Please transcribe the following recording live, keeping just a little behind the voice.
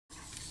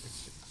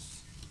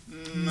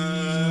Bible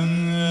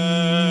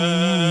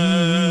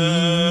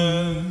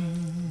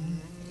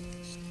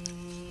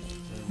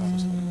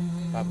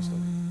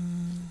study.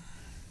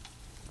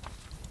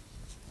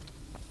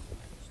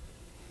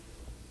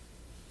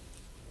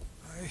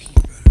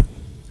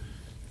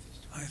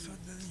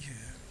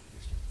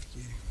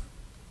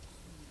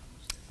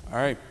 All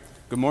right,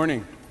 good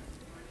morning.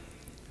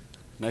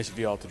 Nice of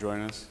you all to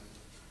join us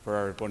for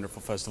our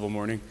wonderful festival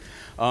morning.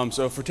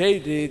 So for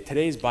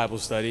today's Bible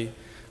study,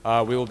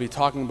 we will be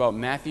talking about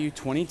Matthew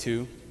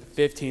 22,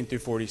 15 through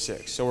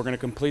 46. So we're going to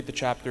complete the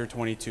chapter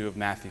 22 of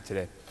Matthew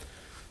today.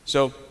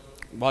 So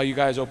while you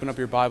guys open up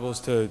your Bibles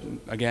to,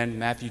 again,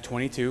 Matthew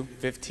 22,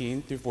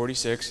 15 through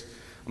 46,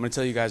 I'm going to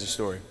tell you guys a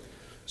story.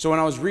 So when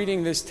I was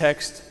reading this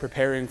text,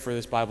 preparing for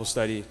this Bible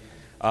study,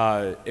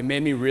 it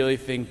made me really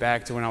think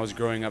back to when I was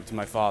growing up to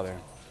my father.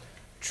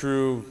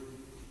 True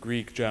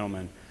Greek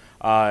gentleman.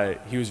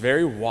 He was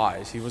very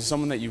wise. He was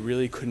someone that you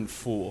really couldn't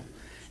fool.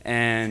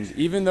 And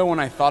even though when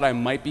I thought I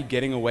might be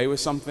getting away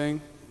with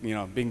something, you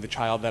know, being the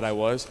child that I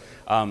was,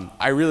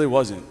 I really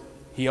wasn't.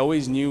 He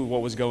always knew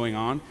what was going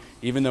on,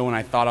 even though when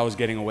I thought I was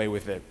getting away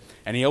with it.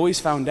 And he always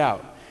found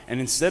out. And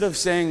instead of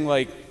saying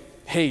like,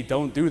 hey,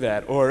 don't do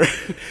that, or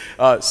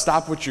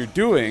stop what you're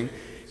doing,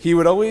 he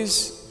would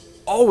always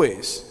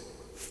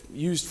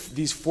use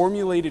these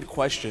formulated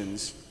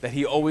questions that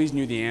he always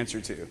knew the answer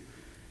to.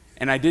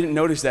 And I didn't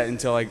notice that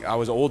until I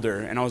was older,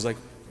 and I was like,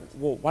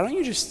 well, why don't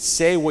you just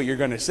say what you're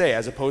going to say,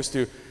 as opposed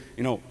to,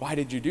 you know, why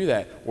did you do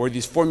that? Or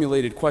these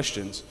formulated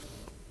questions.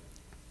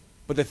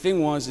 But the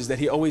thing is that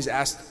he always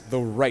asked the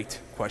right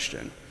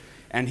question.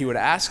 And he would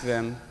ask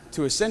them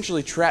to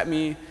essentially trap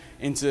me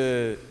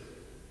into,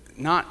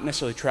 not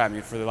necessarily trap me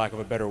for the lack of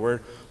a better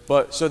word,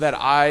 but so that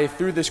I,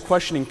 through this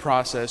questioning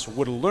process,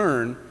 would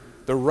learn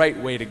the right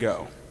way to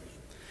go.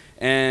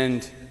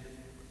 And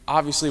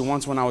obviously,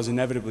 once when I was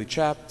inevitably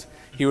trapped,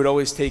 he would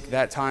always take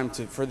that time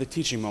for the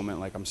teaching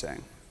moment, like I'm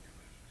saying.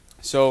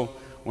 So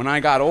when I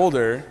got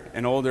older,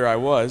 and older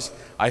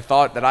I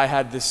thought that I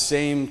had the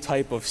same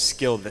type of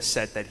skill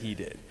set that he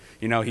did.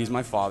 You know, he's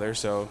my father,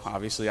 so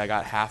obviously I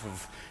got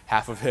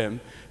half of him.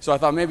 So I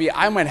thought maybe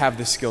I might have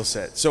this skill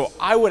set. So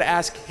I would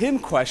ask him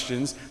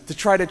questions to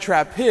try to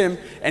trap him,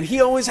 and he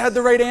always had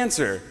the right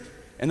answer.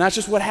 And that's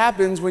just what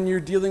happens when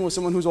you're dealing with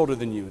someone who's older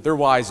than you. They're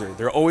wiser.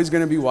 They're always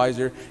going to be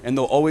wiser, and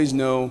they'll always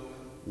know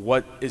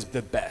what is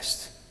the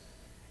best.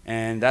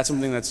 And that's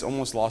something that's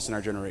almost lost in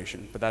our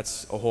generation, but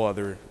that's a whole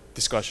other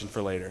discussion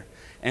for later.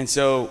 And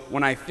so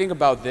when I think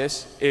about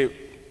this, it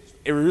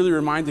really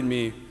reminded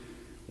me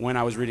when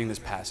I was reading this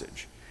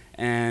passage.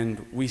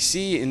 And we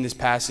see in this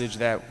passage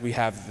that we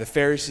have the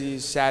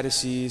Pharisees,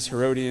 Sadducees,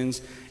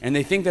 Herodians, and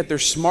they think that they're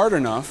smart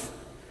enough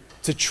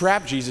to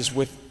trap Jesus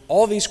with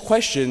all these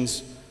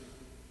questions,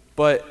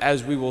 but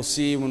as we will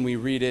see when we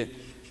read it,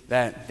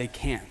 that they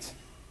can't.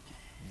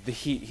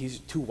 He's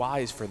too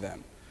wise for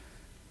them.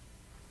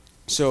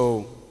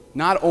 So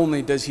not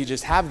only does he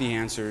just have the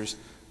answers,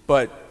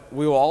 but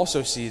we will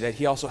also see that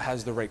he also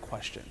has the right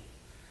question.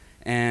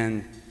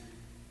 And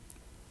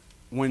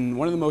one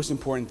of the most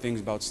important things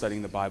about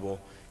studying the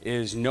Bible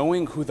is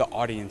knowing who the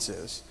audience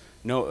is.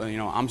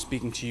 I'm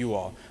speaking to you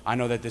all. I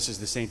know that this is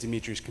the St.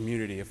 Demetrius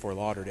community of Fort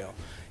Lauderdale.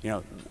 You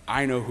know,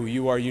 I know who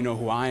you are, you know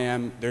who I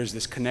am. There's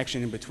this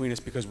connection in between us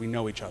because we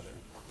know each other.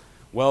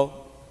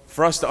 Well,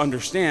 for us to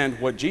understand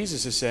what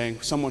Jesus is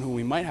saying, someone who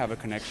we might have a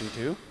connection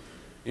to,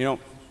 you know,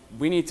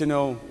 we need to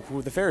know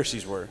who the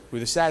Pharisees were, who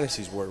the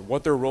Sadducees were,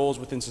 what their roles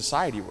within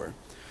society were.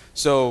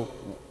 So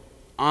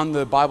on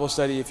the Bible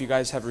study, if you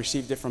guys have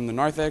received it from the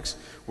narthex,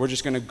 we're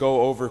just going to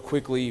go over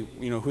quickly,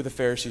 you know, who the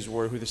Pharisees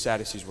were, who the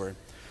Sadducees were.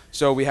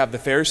 So we have the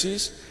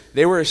Pharisees.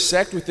 They were a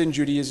sect within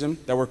Judaism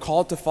that were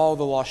called to follow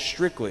the law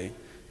strictly.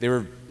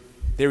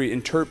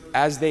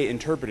 As they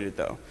interpreted it,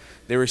 though.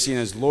 They were seen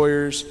as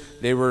lawyers.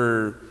 They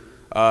were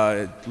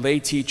lay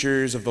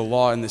teachers of the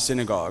law in the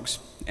synagogues.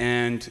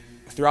 And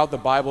throughout the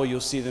Bible, you'll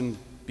see them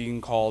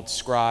being called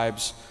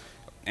scribes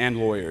and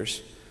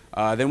lawyers.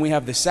 Then we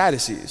have the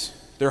Sadducees.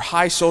 Their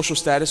high social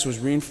status was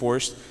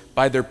reinforced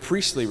by their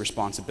priestly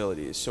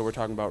responsibilities. So we're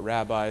talking about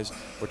rabbis,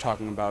 we're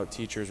talking about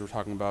teachers, we're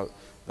talking about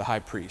the high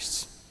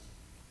priests.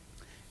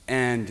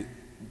 And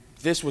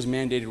this was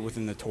mandated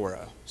within the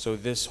Torah. So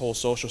this whole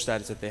social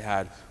status that they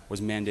had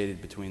was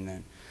mandated between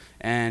them.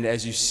 And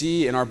as you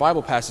see in our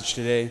Bible passage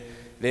today,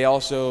 they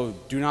also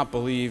do not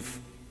believe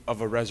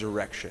of a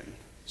resurrection.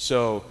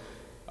 So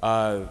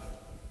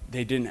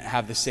they didn't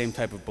have the same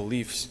type of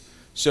beliefs.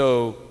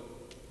 So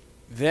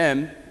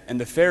them and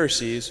the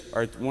Pharisees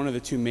are one of the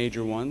two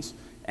major ones,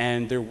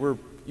 and they were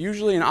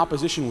usually in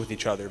opposition with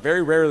each other.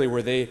 Very rarely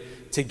were they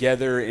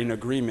together in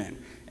agreement.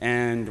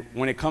 And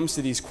when it comes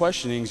to these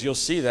questionings, you'll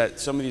see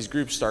that some of these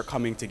groups start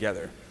coming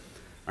together.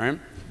 All right?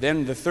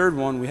 Then the third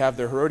one, we have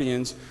the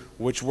Herodians,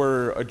 which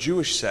were a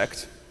Jewish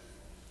sect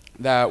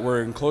that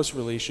were in close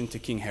relation to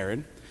King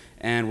Herod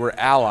and were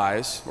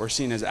allies, or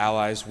seen as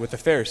allies, with the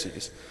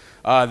Pharisees.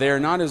 They are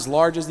not as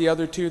large as the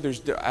other two.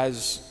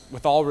 As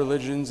with all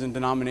religions and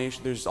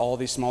denominations, there's all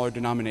these smaller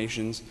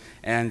denominations.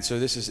 And so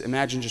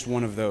imagine just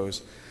one of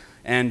those.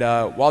 And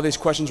while these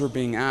questions were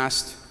being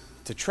asked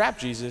to trap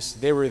Jesus,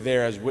 they were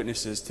there as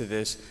witnesses to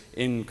this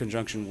in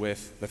conjunction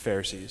with the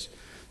Pharisees.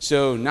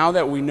 So now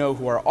that we know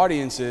who our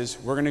audience is,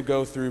 we're going to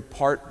go through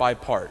part by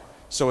part.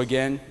 So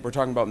again, we're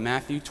talking about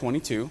Matthew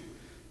 22,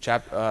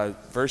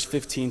 verse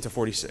 15 to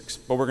 46.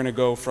 But we're going to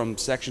go from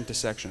section to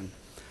section.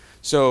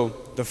 So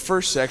the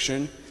first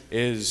section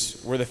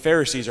is where the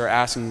Pharisees are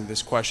asking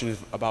this question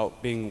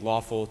about being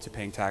lawful to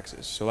paying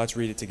taxes. So let's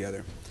read it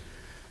together.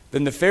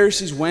 Then the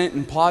Pharisees went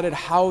and plotted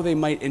how they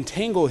might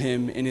entangle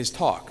him in his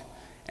talk.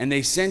 And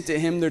they sent to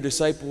him their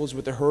disciples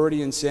with the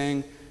Herodians,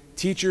 saying,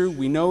 "Teacher,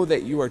 we know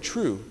that you are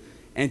true,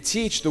 and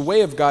teach the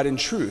way of God in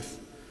truth.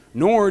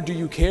 Nor do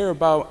you care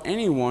about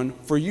anyone,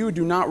 for you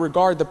do not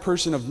regard the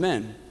person of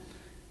men.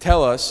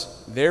 Tell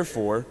us,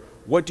 therefore,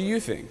 what do you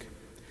think?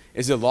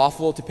 Is it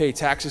lawful to pay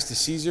taxes to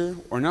Caesar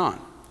or not?"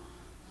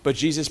 But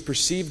Jesus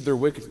perceived their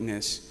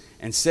wickedness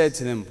and said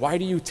to them, "Why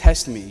do you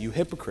test me, you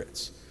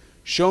hypocrites?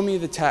 Show me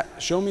the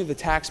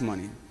tax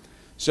money."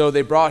 So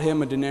they brought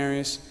him a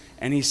denarius,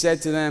 and he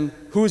said to them,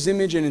 "Whose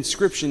image and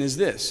inscription is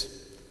this?"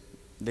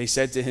 They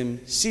said to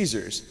him,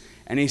 "Caesar's."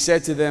 And he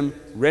said to them,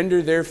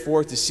 "Render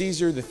therefore to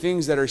Caesar the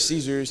things that are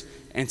Caesar's,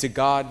 and to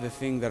God the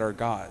things that are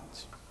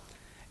God's."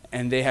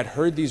 And they had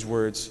heard these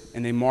words,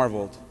 and they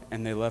marveled,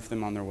 and they left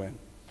them on their way.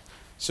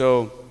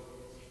 So,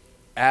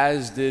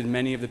 as did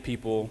many of the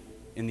people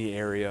in the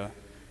area,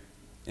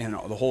 and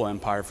the whole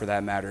empire for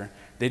that matter,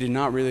 they did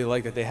not really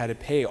like that they had to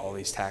pay all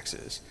these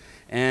taxes.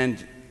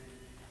 And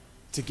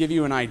to give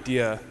you an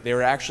idea, they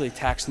were actually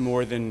taxed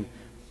more than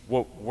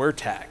what we're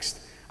taxed.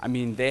 I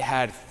mean, they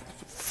had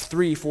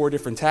 3-4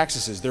 different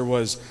taxes. There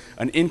was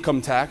an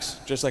income tax,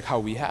 just like how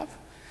we have.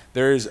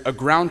 There's a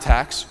ground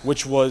tax,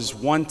 which was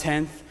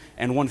 1/10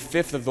 and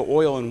 1/5 of the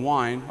oil and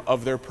wine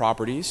of their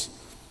properties.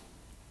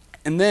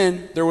 And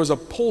then there was a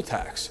poll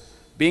tax.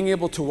 Being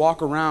able to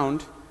walk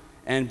around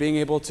and being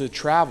able to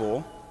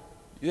travel,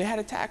 they had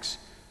a tax.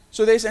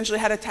 So they essentially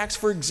had a tax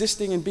for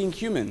existing and being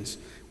humans,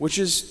 which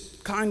is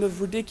kind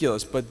of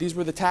ridiculous, but these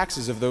were the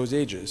taxes of those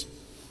ages.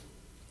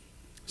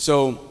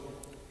 So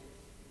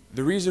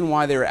the reason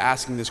why they were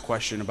asking this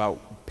question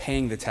about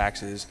paying the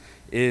taxes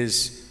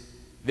is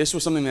this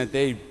was something that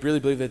they really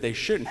believe that they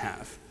shouldn't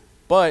have.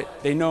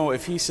 But they know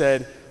if he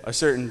said a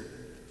certain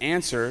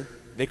answer,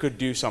 they could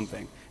do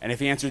something. And if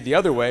he answered the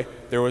other way,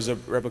 there was a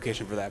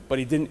replication for that. But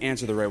he didn't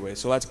answer the right way,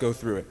 so let's go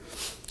through it.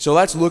 So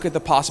let's look at the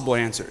possible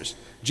answers.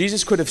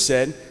 Jesus could have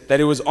said that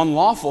it was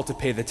unlawful to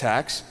pay the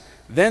tax.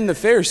 Then the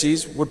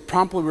Pharisees would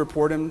promptly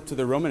report him to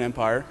the Roman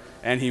Empire,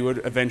 and he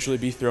would eventually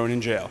be thrown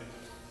in jail.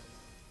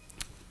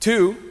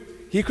 2,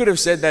 he could have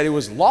said that it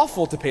was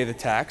lawful to pay the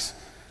tax,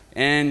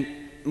 and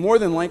more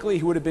than likely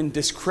he would have been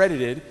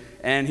discredited,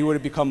 and he would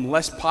have become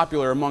less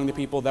popular among the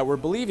people that were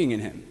believing in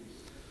him.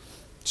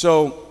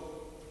 So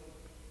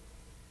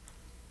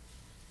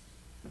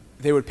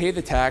they would pay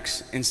the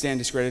tax and stand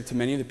discredited to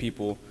many of the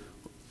people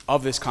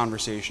of this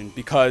conversation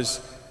because,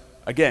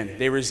 again,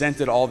 they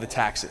resented all the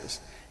taxes.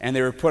 And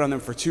they were put on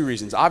them for 2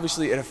 reasons.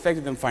 Obviously, it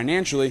affected them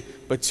financially,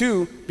 but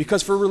 2,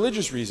 because for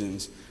religious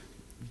reasons.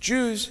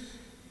 Jews,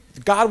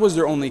 God was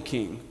their only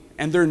king,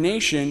 and their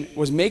nation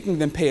was making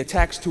them pay a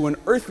tax to an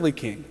earthly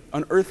king,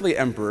 an earthly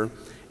emperor,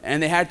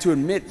 and they had to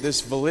admit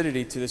this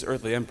validity to this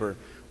earthly emperor,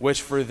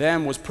 which for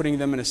them was putting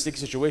them in a sticky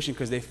situation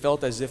because they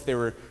felt as if they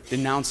were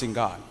denouncing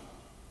God,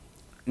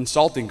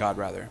 insulting God,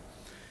 rather.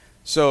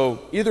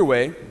 So either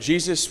way,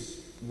 Jesus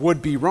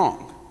would be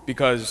wrong,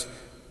 because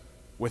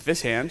with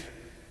this hand,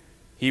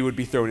 he would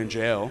be thrown in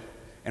jail,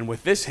 and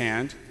with this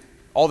hand,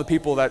 all the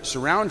people that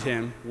surround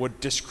him would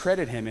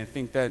discredit him and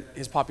think that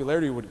his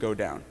popularity would go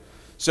down.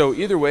 So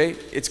either way,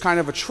 it's kind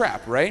of a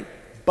trap, right?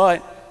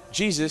 But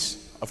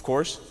Jesus, of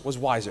course, was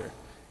wiser.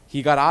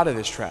 He got out of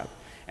this trap,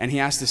 and he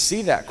has to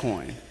see that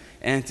coin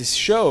and to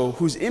show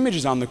whose image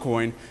is on the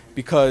coin,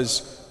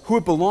 because who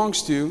it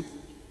belongs to,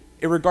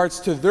 in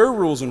regards to their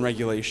rules and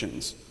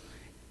regulations.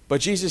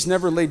 But Jesus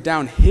never laid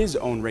down his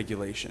own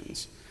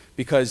regulations,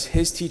 because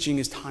his teaching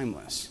is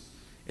timeless.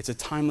 It's a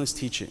timeless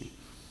teaching.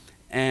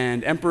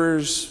 And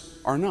emperors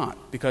are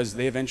not, because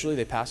they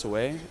eventually pass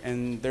away,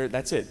 and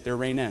that's it. Their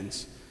reign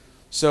ends.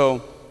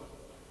 So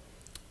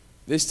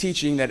this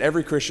teaching that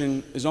every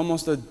Christian is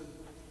almost a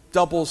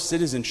double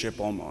citizenship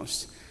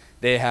almost.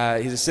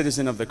 He's a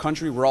citizen of the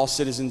country. We're all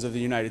citizens of the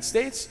United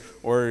States,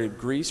 or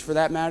Greece for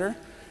that matter.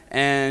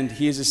 And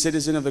he is a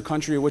citizen of the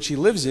country in which he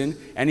lives in,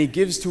 and he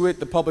gives to it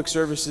the public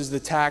services, the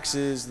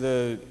taxes,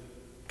 the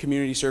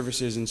community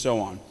services, and so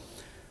on.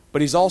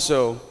 But he's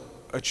also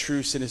a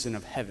true citizen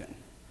of heaven.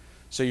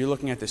 So you're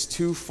looking at this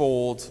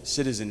twofold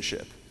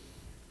citizenship.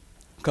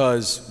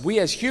 Because we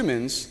as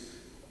humans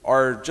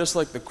are just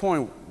like the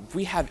coin.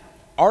 We have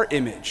our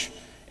image,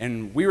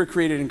 and we were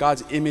created in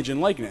God's image and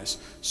likeness.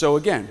 So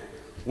again,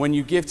 when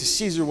you give to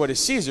Caesar what is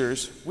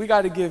Caesar's, we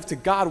got to give to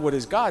God what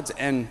is God's,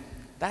 and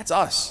that's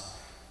us.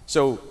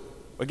 So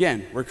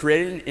again, we're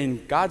created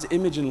in God's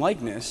image and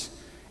likeness,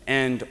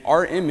 and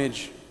our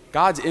image,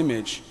 God's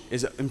image,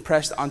 is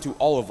impressed onto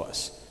all of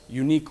us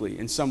uniquely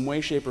in some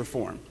way, shape, or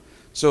form.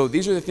 So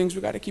these are the things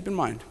we got to keep in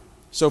mind.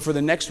 So for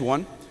the next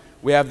one,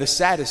 we have the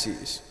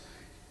Sadducees.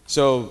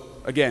 So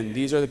again,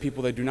 these are the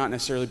people that do not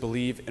necessarily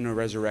believe in a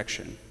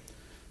resurrection.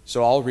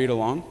 So I'll read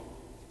along.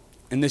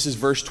 And this is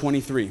verse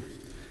 23.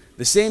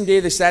 The same day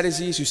the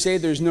Sadducees, who say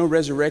there's no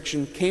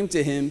resurrection, came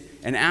to him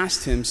and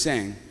asked him,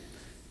 saying,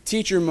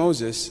 Teacher,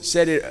 Moses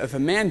said, if a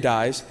man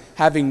dies,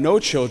 having no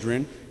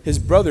children, his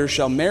brother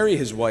shall marry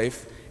his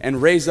wife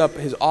and raise up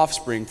his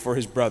offspring for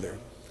his brother.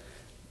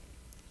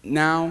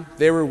 Now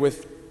they were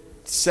with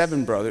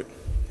 7 brothers.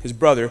 His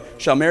brother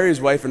shall marry his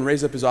wife and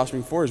raise up his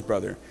offspring for his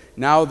brother.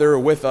 Now there are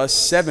with us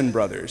 7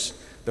 brothers.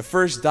 The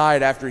first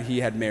died after he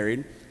had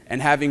married,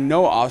 and having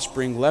no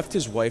offspring, left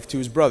his wife to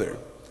his brother.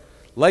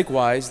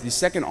 Likewise, the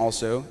second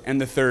also,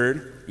 and the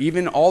third,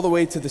 even all the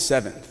way to the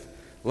 7th.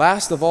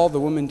 Last of all, the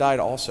woman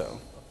died also.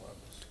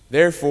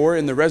 Therefore,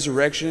 in the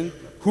resurrection,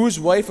 whose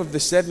wife of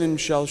the 7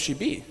 shall she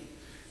be?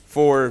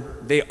 For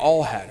they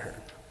all had her.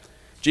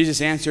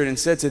 Jesus answered and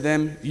said to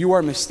them, You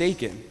are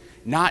mistaken,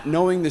 not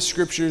knowing the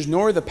Scriptures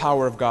nor the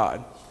power of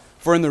God.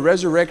 For in the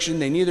resurrection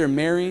they neither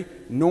marry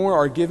nor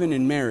are given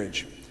in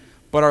marriage,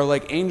 but are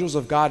like angels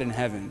of God in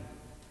heaven.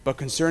 But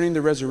concerning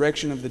the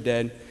resurrection of the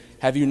dead,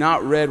 have you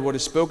not read what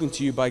is spoken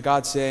to you by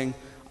God, saying,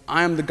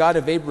 I am the God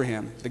of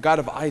Abraham, the God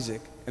of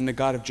Isaac, and the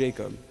God of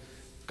Jacob.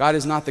 God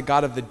is not the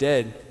God of the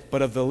dead,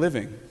 but of the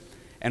living.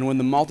 And when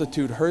the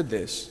multitude heard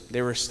this,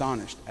 they were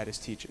astonished at his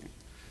teaching.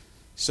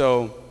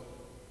 So,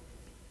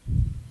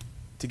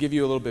 to give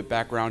you a little bit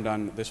background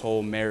on this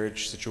whole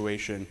marriage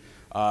situation,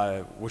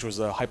 which was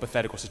a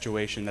hypothetical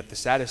situation that the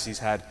Sadducees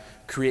had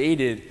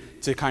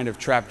created to kind of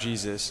trap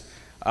Jesus,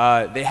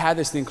 they had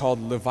this thing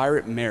called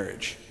levirate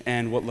marriage.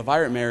 And what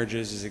levirate marriage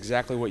is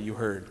exactly what you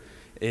heard,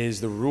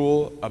 is the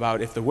rule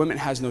about if the woman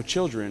has no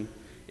children,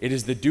 it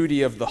is the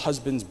duty of the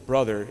husband's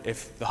brother,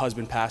 if the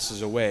husband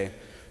passes away,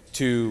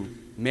 to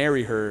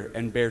marry her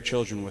and bear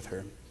children with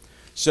her.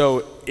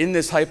 So in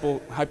this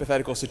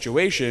hypothetical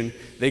situation,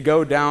 they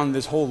go down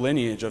this whole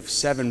lineage of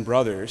 7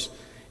 brothers,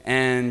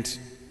 and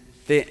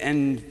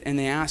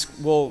they ask,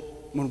 well,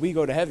 when we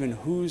go to heaven,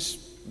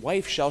 whose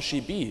wife shall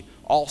she be?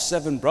 All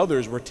 7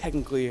 brothers were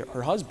technically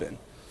her husband.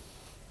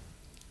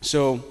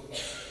 So,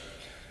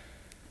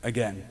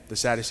 again, the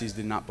Sadducees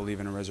did not believe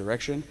in a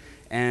resurrection,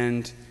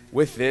 and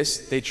with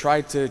this, they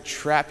tried to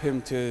trap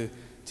him to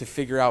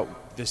figure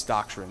out this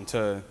doctrine,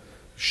 to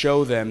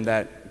show them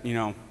that, you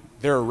know,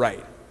 they're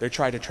right. They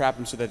tried to trap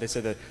him so that they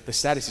said that the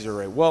Sadducees are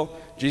right. Well,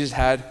 Jesus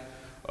had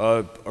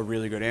a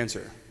really good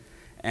answer,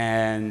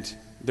 and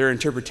their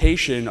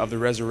interpretation of the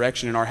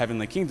resurrection in our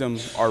heavenly kingdom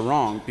are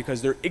wrong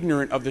because they're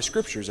ignorant of the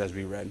Scriptures, as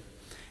we read.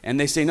 And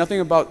they say nothing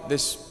about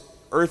this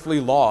earthly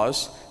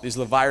laws, these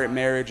levirate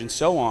marriage and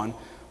so on,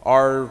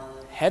 are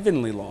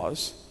heavenly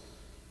laws.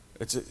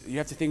 You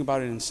have to think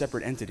about it in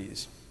separate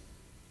entities.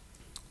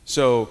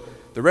 So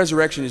the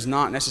resurrection is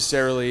not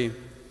necessarily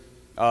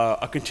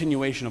a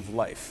continuation of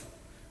life.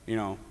 You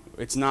know,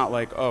 it's not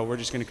like, oh, we're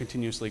just going to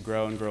continuously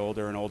grow and grow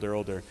older and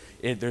older.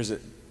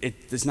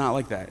 It's not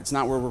like that. It's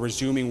not where we're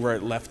resuming where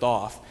it left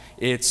off.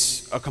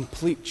 It's a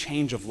complete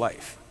change of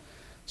life.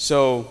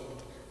 So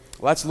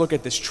let's look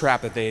at this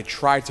trap that they had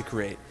tried to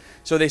create.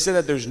 So they said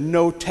that there's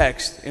no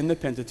text in the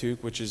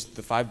Pentateuch, which is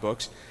the 5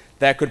 books,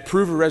 that could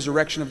prove a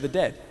resurrection of the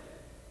dead.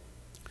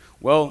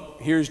 Well,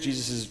 here's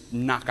Jesus'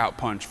 knockout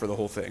punch for the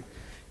whole thing.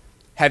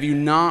 Have you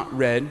not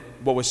read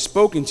what was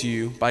spoken to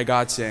you by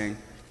God, saying,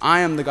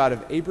 I am the God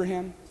of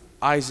Abraham,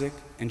 Isaac,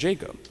 and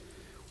Jacob?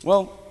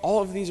 Well,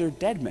 all of these are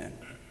dead men.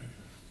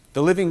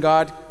 The living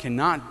God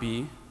cannot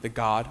be the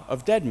God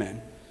of dead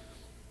men.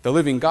 The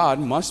living God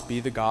must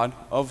be the God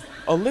of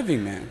a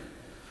living man.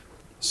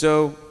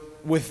 So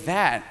with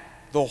that,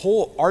 the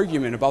whole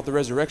argument about the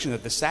resurrection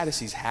that the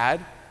Sadducees had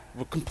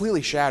was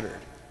completely shattered.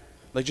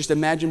 Like, just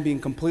imagine being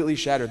completely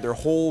shattered. Their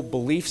whole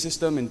belief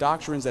system and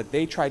doctrines that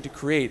they tried to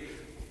create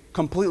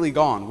completely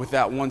gone with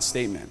that one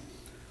statement.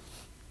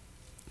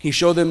 He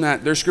showed them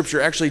that their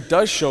Scripture actually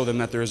does show them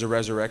that there is a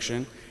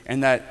resurrection,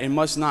 and that it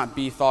must not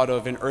be thought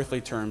of in earthly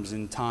terms,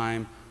 in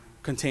time,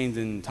 contained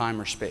in time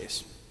or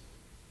space.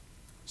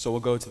 So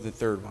we'll go to the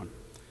third one,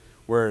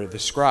 where the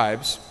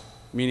Scribes,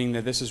 meaning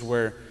that this is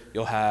where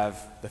you'll have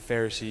the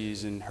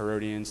Pharisees and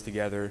Herodians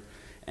together,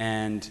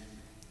 and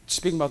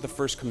speaking about the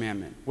first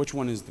commandment. Which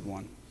one is the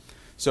one?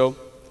 So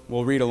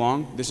we'll read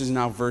along. This is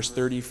now verse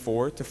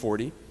 34 to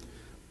 40.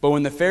 But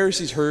when the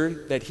Pharisees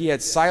heard that he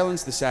had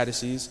silenced the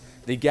Sadducees,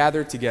 they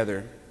gathered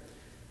together.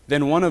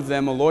 Then one of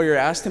them, a lawyer,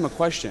 asked him a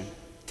question,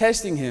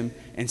 testing him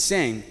and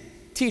saying,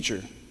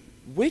 Teacher,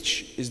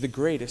 which is the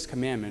greatest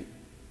commandment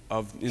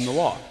in the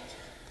law?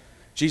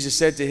 Jesus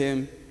said to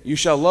him, You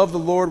shall love the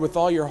Lord with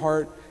all your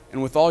heart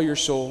and with all your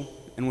soul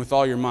and with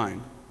all your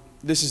mind.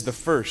 This is the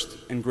first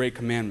and great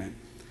commandment.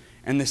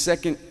 And the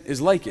second is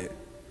like it.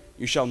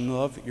 You shall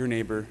love your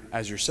neighbor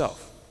as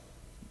yourself.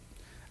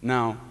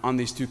 Now, on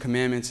these 2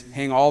 commandments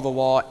hang all the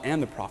law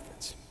and the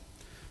prophets.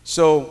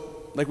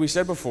 So, like we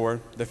said before,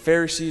 the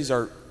Pharisees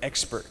are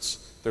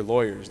experts. They're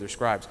lawyers, they're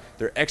scribes.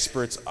 They're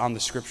experts on the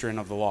Scripture and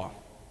of the law.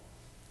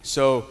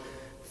 So,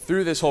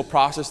 through this whole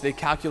process, they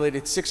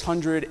calculated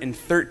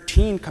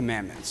 613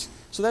 commandments.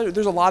 So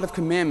there's a lot of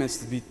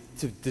commandments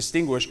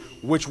distinguish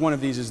which one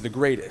of these is the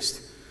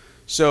greatest.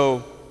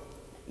 So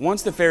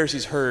once the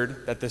Pharisees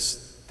heard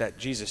that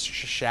Jesus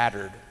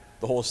shattered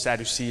the whole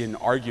Sadducean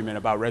argument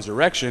about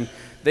resurrection,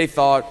 they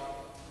thought,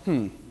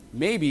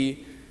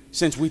 maybe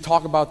since we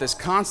talk about this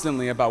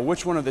constantly, about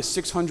which one of the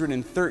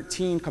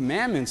 613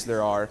 commandments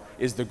there are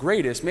is the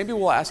greatest, maybe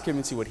we'll ask him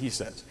and see what he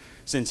says,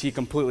 since he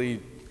completely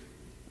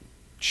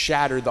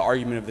shattered the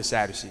argument of the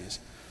Sadducees.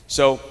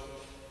 So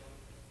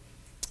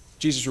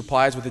Jesus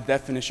replies with a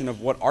definition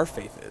of what our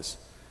faith is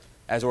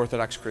as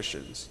Orthodox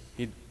Christians.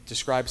 He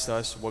describes to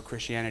us what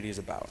Christianity is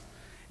about,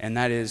 and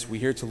that is we're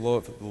here to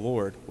love the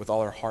Lord with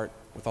all our heart,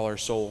 with all our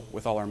soul,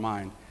 with all our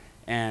mind,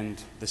 and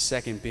the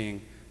second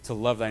being to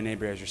love thy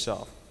neighbor as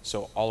yourself.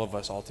 So all of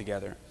us all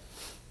together.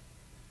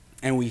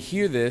 And we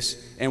hear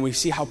this and we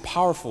see how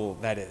powerful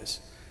that is.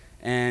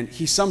 And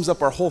he sums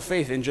up our whole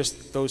faith in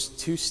just those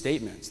two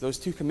statements, those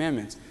two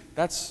commandments.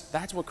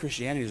 That's what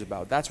Christianity is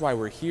about. That's why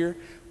we're here.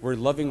 We're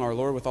loving our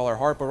Lord with all our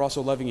heart, but we're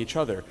also loving each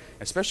other,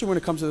 especially when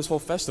it comes to this whole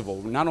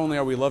festival. Not only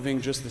are we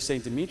loving just the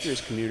St. Demetrius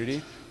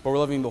community, but we're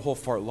loving the whole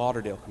Fort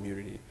Lauderdale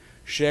community,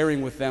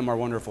 sharing with them our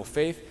wonderful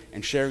faith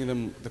and sharing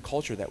them the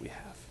culture that we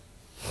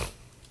have.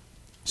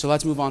 So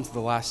let's move on to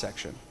the last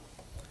section.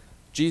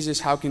 Jesus,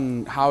 how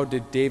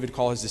did David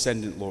call his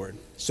descendant Lord?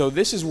 So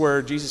this is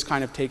where Jesus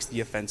kind of takes the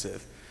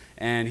offensive,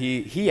 and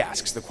he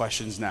asks the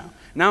questions now.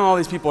 Now all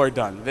these people are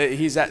done.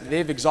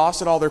 They've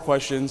exhausted all their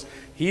questions.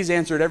 He's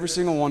answered every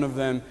single one of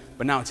them,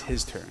 but now it's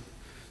his turn.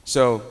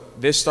 So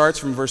this starts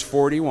from verse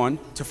 41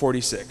 to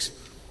 46.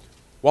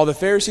 While the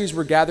Pharisees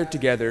were gathered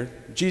together,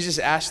 Jesus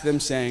asked them,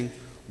 saying,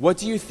 "What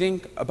do you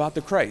think about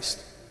the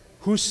Christ?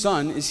 Whose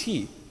son is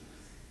he?"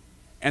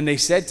 And they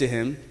said to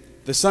him,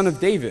 "The son of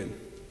David."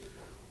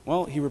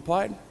 Well, he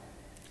replied,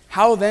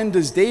 "How then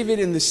does David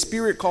in the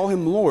Spirit call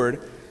him Lord,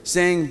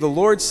 saying, 'The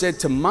Lord said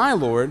to my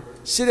Lord,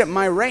 sit at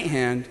my right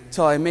hand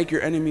till I make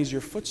your enemies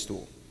your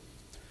footstool'?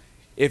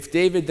 If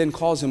David then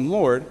calls him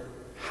Lord,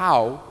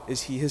 how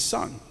is he his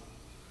son?"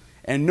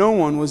 And no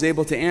one was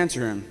able to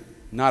answer him,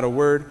 not a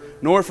word,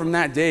 nor from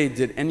that day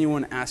did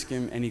anyone ask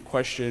him any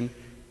question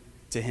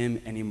to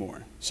him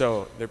anymore.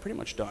 So they're pretty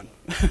much done.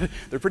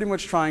 They're pretty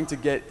much trying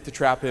to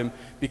trap him,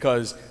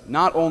 because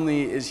not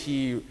only is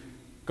he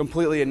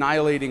completely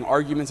annihilating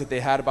arguments that they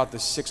had about the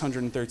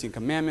 613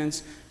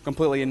 commandments,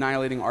 completely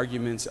annihilating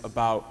arguments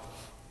about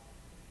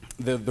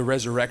the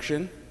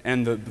resurrection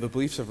and the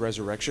beliefs of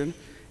resurrection.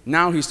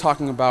 Now he's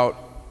talking about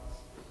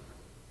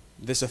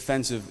this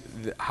offensive,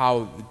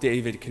 how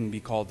David can be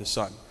called the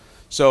son.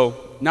 So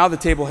now the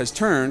table has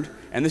turned,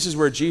 and this is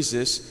where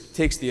Jesus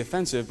takes the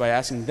offensive by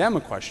asking them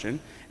a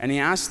question, and he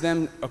asks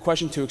them a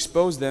question to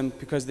expose them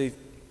because they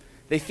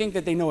think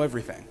that they know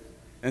everything.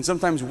 And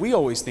sometimes we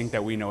always think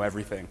that we know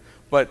everything.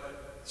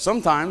 But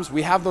sometimes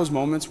we have those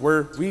moments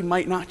where we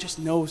might not just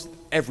know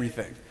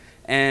everything.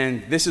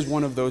 And this is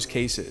one of those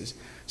cases.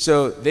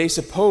 So they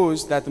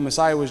supposed that the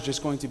Messiah was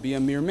just going to be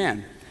a mere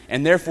man,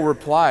 and therefore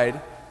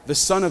replied, "The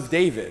son of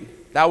David."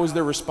 That was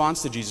their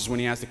response to Jesus when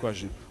he asked the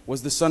question,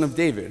 was the son of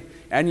David.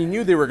 And he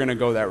knew they were going to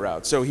go that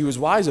route, so he was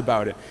wise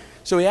about it.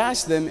 So he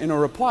asked them in a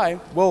reply,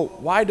 well,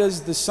 why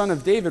does the son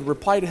of David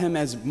reply to him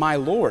as my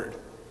Lord?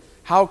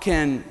 How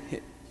can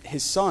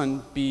his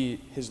son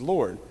be his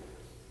Lord?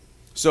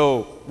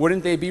 So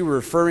wouldn't they be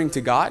referring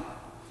to God?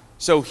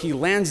 So he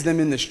lands them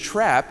in this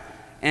trap,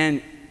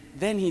 and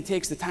then he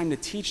takes the time to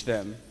teach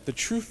them the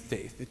true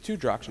faith, the true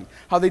doctrine,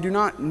 how they do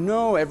not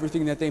know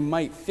everything that they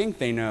might think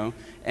they know.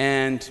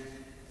 And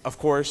of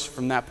course,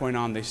 from that point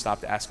on, they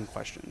stopped asking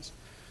questions.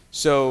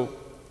 So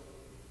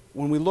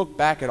when we look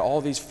back at all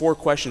these four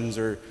questions,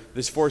 or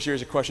this 4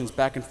 series of questions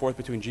back and forth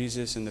between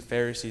Jesus and the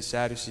Pharisees,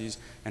 Sadducees,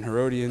 and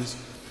Herodians,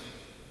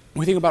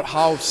 we think about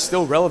how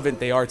still relevant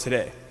they are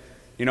today.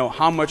 You know,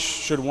 how much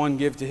should one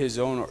give to his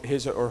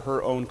or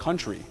her own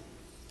country?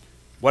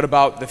 What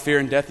about the fear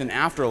and death and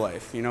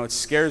afterlife? You know, it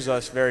scares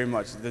us very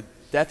much. The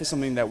death is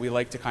something that we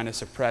like to kind of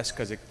suppress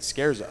because it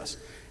scares us.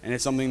 And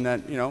it's something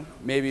that, you know,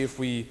 maybe if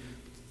we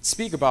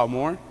speak about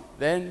more,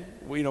 then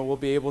we'll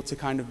be able to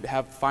kind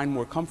of find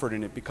more comfort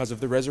in it because of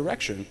the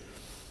resurrection.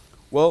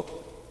 Well,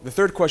 the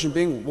third question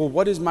being, well,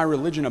 what is my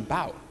religion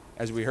about?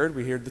 As we heard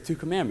the 2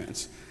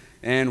 commandments.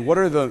 And what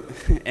are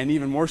and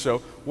even more so,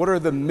 what are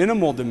the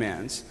minimal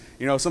demands?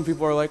 You know, some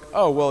people are like,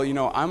 oh,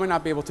 well, I might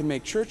not be able to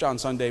make church on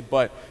Sunday,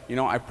 but,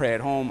 I pray at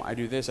home, I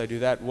do this, I do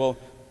that. Well,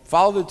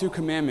 follow the 2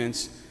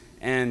 commandments,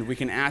 and we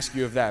can ask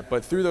you of that.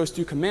 But through those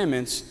 2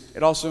 commandments,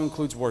 it also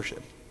includes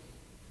worship.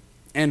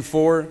 And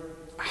 4,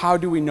 how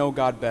do we know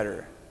God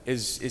better?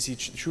 Is he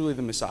truly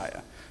the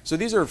Messiah? So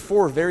these are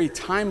 4 very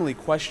timely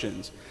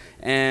questions,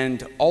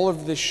 and all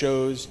of this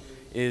shows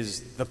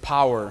is the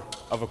power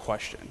of a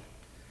question,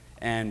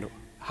 and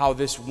how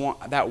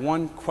that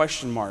one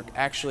question mark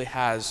actually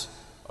has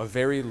a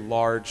very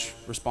large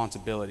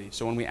responsibility.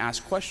 So when we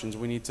ask questions,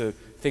 we need to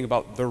think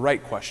about the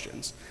right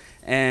questions.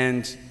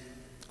 And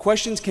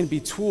questions can be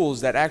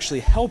tools that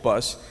actually help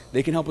us.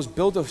 They can help us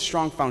build a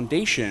strong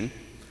foundation,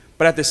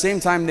 but at the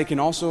same time, they can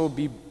also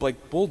be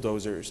like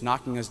bulldozers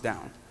knocking us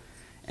down.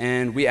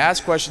 And we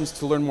ask questions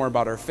to learn more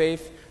about our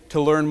faith,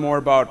 to learn more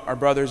about our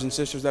brothers and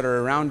sisters that are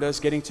around us,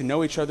 getting to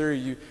know each other.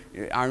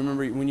 I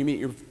remember when you meet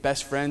your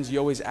best friends, you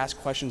always ask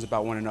questions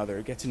about one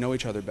another, get to know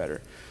each other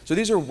better. So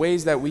these are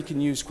ways that we can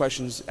use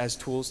questions as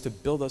tools to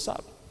build us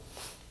up.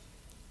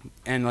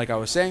 And like I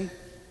was saying,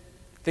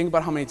 think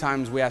about how many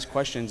times we ask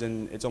questions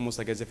and it's almost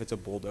like as if it's a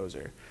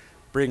bulldozer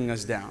bringing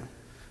us down.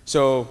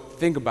 So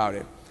think about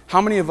it. How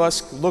many of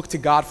us look to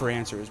God for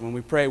answers? When we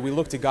pray, we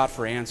look to God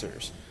for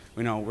answers.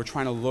 We're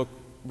trying to look,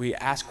 we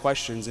ask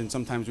questions and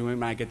sometimes we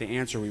might not get the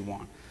answer we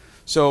want.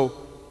 So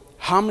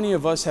how many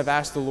of us have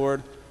asked the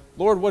Lord,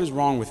 Lord, what is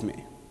wrong with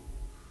me?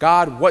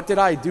 God, what did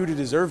I do to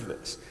deserve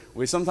this?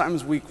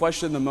 Sometimes we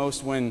question the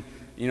most when,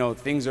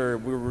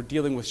 we're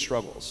dealing with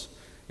struggles.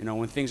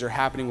 When things are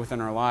happening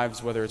within our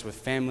lives, whether it's with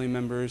family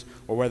members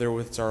or whether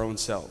it's our own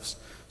selves.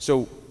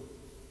 So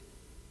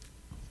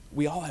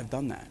we all have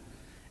done that.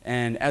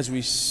 And as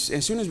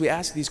soon as we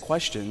ask these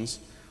questions,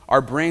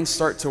 our brains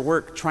start to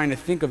work trying to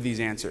think of these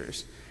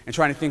answers and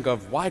trying to think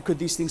of why could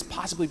these things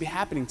possibly be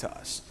happening to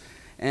us.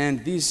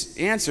 And these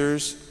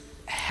answers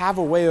have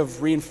a way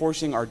of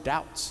reinforcing our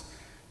doubts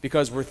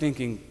because we're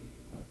thinking,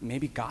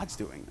 maybe God's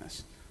doing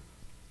this,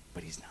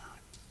 but he's not.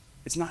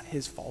 It's not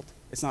his fault.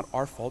 It's not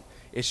our fault.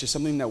 It's just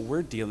something that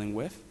we're dealing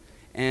with.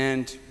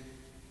 And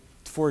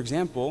for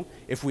example,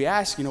 if we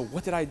ask,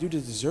 what did I do to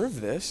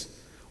deserve this?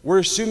 We're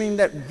assuming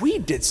that we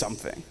did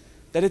something,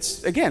 that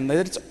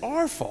it's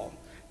our fault,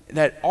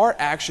 that our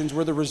actions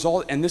were the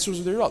result, and this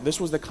was the result, this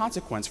was the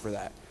consequence for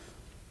that.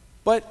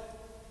 But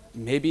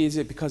maybe is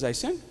it because I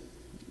sinned?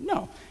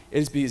 No.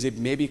 Is it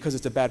maybe because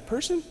it's a bad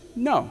person?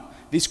 No.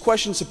 These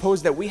questions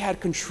suppose that we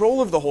had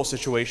control of the whole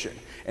situation,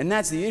 and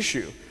that's the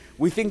issue.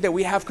 We think that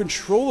we have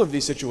control of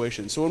these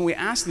situations. So when we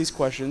ask these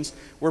questions,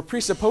 we're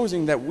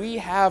presupposing that we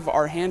have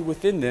our hand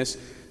within this,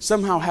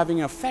 somehow having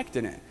an effect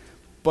in it.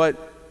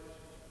 But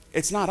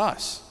it's not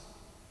us.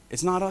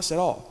 It's not us at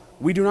all.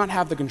 We do not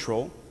have the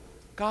control.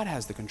 God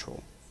has the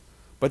control.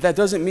 But that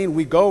doesn't mean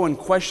we go and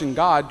question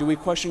God. Do we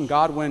question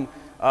God when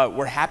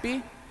we're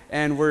happy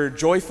and we're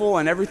joyful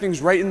and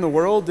everything's right in the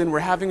world and we're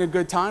having a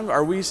good time?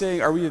 Are we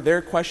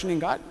there questioning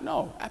God?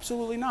 No,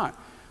 absolutely not.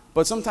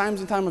 But sometimes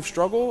in time of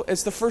struggle,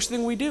 it's the first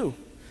thing we do.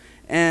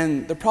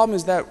 And the problem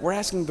is that we're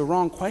asking the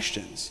wrong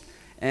questions.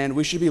 And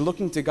we should be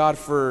looking to God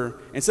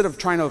instead of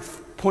trying to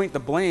point the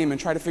blame and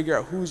try to figure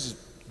out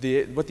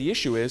what the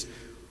issue is,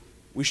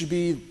 we should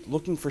be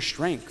looking for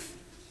strength,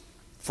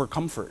 for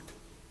comfort,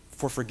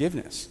 for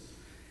forgiveness.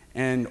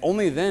 And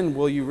only then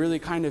will you really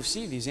kind of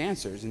see these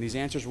answers, and these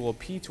answers will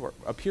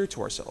appear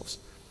to ourselves.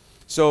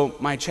 So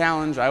my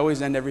challenge, I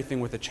always end everything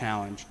with a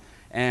challenge.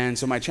 And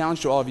so my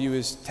challenge to all of you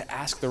is to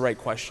ask the right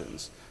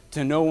questions.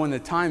 To know when the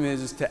time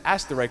is to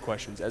ask the right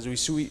questions. As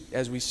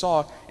we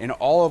saw in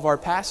all of our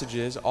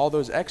passages, all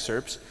those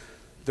excerpts,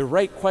 there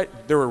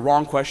were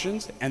wrong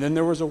questions, and then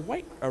there was a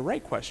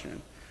right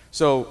question.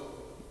 So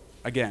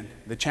again,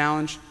 the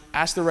challenge,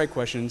 ask the right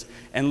questions,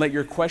 and let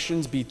your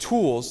questions be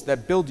tools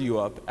that build you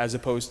up as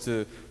opposed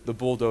to the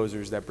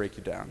bulldozers that break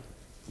you down.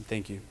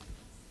 Thank you.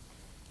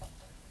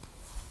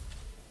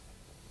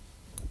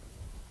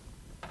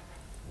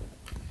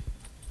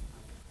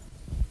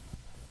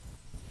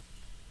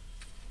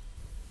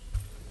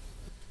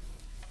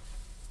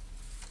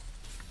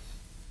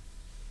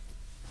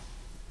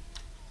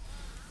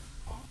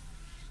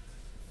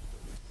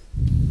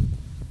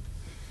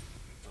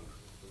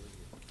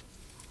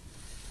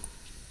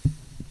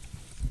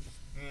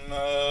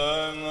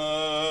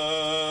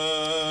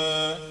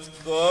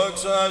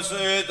 Δόξα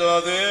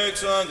το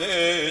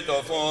δείξαντι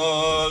το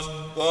φως,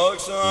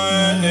 δόξα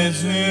εν εις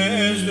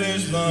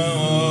της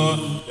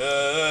Θεός, και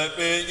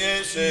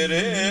πήγης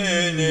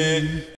ειρήνη.